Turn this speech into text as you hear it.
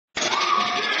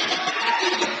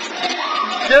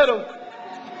Get him.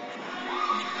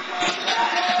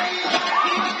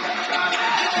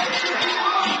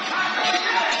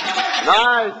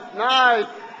 Nice, nice.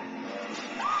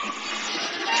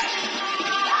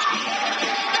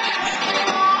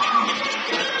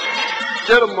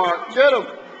 Get him, Mark. Get him.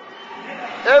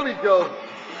 There we go.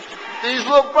 These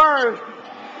little burns.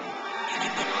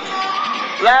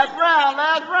 Last round,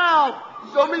 last round.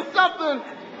 Show me something.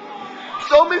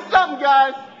 Show me something,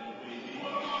 guys.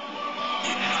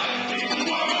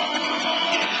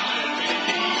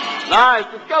 Nice.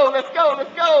 Let's go, let's go,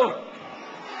 let's go.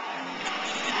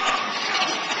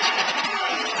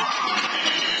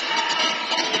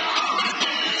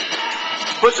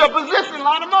 Push up position,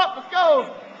 line them up, let's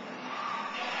go.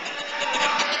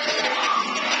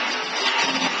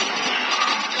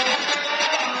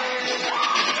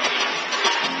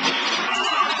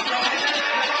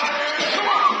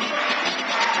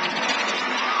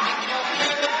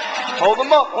 Hold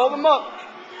them up, hold them up.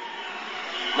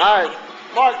 Nice.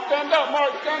 Mark, stand up,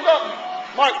 Mark, stand up.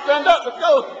 Mark, stand up, let's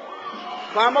go.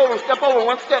 Climb over, step over,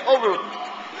 one step over.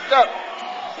 Step,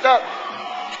 step.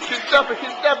 Keep stepping,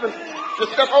 keep stepping.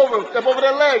 Just step over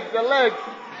their legs, their legs.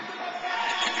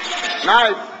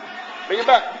 Nice. Bring it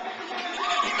back.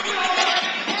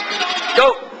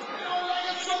 Go.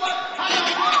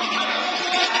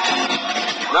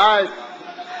 Nice.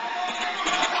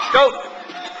 Go.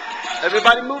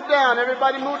 Everybody move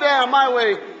down my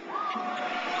way.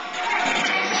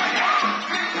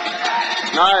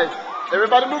 Nice.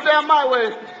 Everybody move down my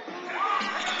way.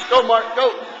 Go, Mark,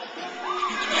 go.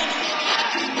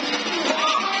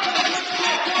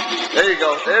 There you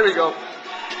go, there we go.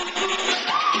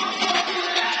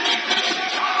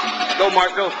 Go,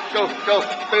 Mark, go, go, go.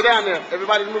 Stay down there.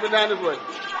 Everybody's moving down this way.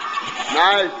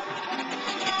 Nice.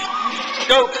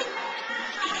 Go.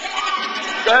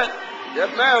 Go ahead. Yes,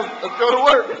 ma'am. Let's go to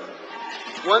work.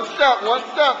 One step, one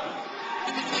step.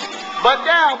 Butt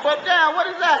down, butt down. What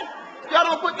is that? Y'all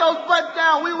don't put those butts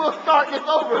down. We will start this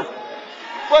over.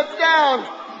 Butt down.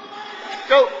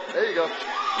 Go. There you go.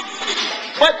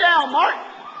 Butt down, Mark.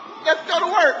 Let's go to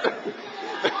work.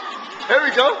 There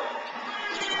we go.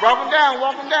 Walk them down,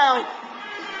 walk them down.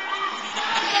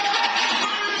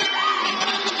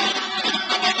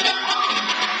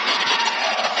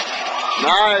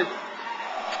 Nice.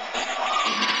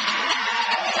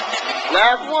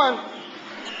 Last one.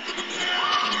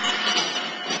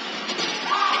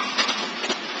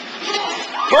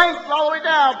 Planks all the way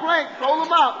down. Planks. Hold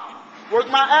them out. Work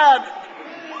my abs.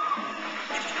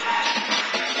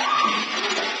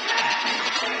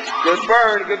 Good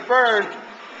burn. Good burn.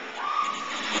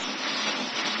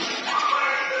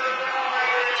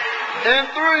 In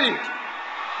 3,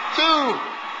 2,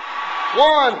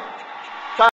 1.